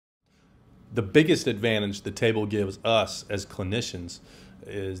The biggest advantage the table gives us as clinicians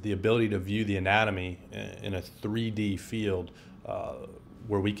is the ability to view the anatomy in a 3D field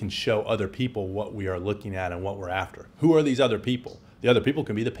where we can show other people what we are looking at and what we're after. Who are these other people? The other people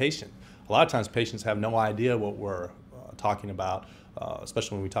can be the patient. A lot of times patients have no idea what we're talking about,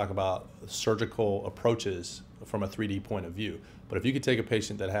 especially when we talk about surgical approaches from a 3D point of view. But if you could take a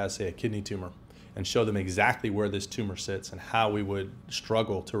patient that has, say, a kidney tumor and show them exactly where this tumor sits and how we would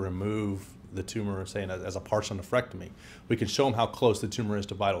struggle to remove the tumor, say, as a partial nephrectomy. We can show them how close the tumor is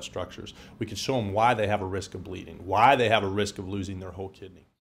to vital structures. We can show them why they have a risk of bleeding, why they have a risk of losing their whole kidney.